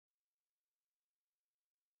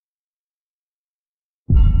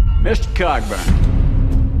Mr.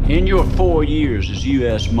 Cogburn, in your 4 years as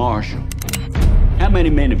U.S. Marshal, how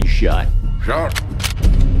many men have you shot? Shot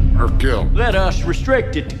or killed? Let us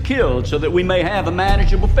restrict it to killed so that we may have a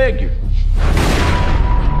manageable figure.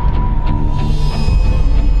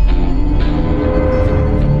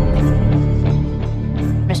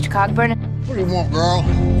 Mr. Cogburn? What do you want, girl?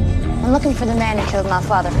 I'm looking for the man who killed my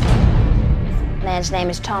father. The man's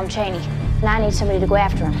name is Tom Chaney, and I need somebody to go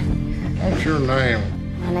after him. What's your name?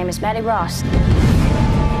 My name is Maddie Ross.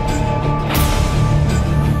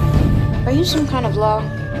 Are you some kind of law?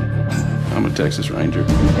 I'm a Texas Ranger.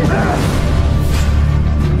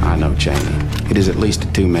 I know Chaney. It is at least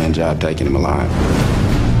a two-man job taking him alive.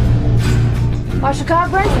 Marshal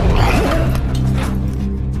Cogburn?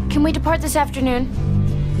 Can we depart this afternoon?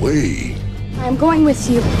 We? I'm going with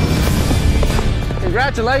you.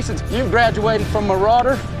 Congratulations, you've graduated from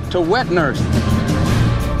marauder to wet nurse.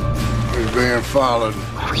 He's being followed.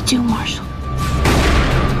 What do we do, Marshal?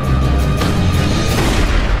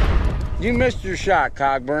 You missed your shot,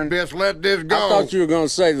 Cogburn. Just let this go. I thought you were going to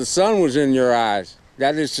say the sun was in your eyes.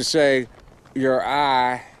 That is to say, your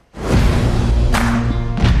eye.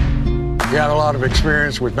 You got a lot of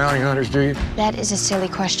experience with bounty hunters, do you? That is a silly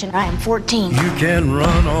question. I am 14. You can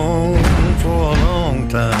run on for a long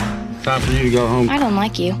time. Time for you to go home. I don't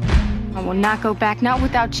like you. I will not go back, not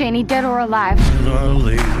without Chaney, dead or alive. Sooner or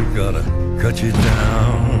later, gotta cut you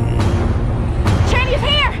down. Chaney's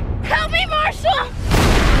here! Help me, Marshal!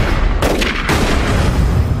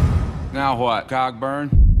 Now what, Cogburn?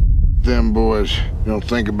 Them boys don't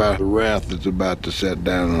think about the wrath that's about to set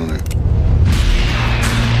down on him.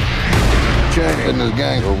 Chaney and his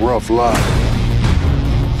gang are rough lot.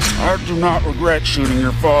 I do not regret shooting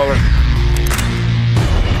your father.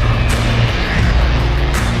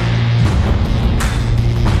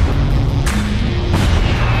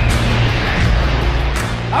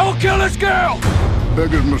 I will kill this girl!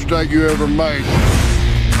 Biggest mistake you ever made.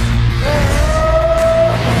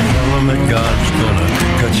 Tell him that God's gonna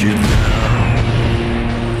cut you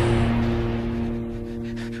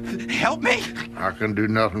down. Help me! I can do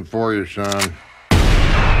nothing for you, son.